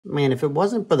Man, if it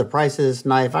wasn't for the price of this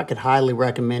knife, I could highly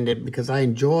recommend it because I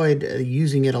enjoyed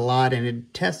using it a lot and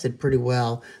it tested pretty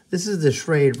well. This is the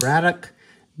Schrade Radok.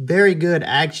 Very good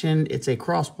action. It's a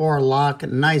crossbar lock,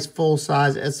 nice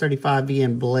full-size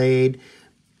S35VN blade.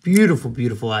 Beautiful,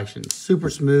 beautiful action. Super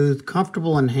smooth,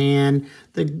 comfortable in hand.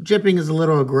 The jipping is a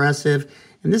little aggressive.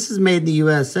 And this is made in the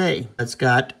USA. It's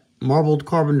got marbled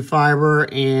carbon fiber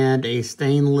and a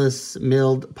stainless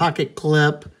milled pocket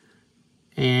clip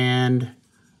and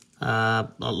a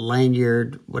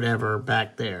lanyard, whatever,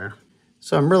 back there.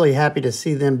 So I'm really happy to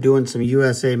see them doing some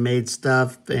USA made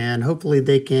stuff, and hopefully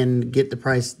they can get the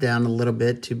price down a little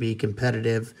bit to be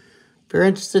competitive. If you're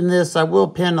interested in this, I will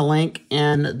pin a link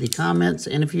in the comments,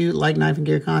 and if you like knife and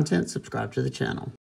gear content, subscribe to the channel.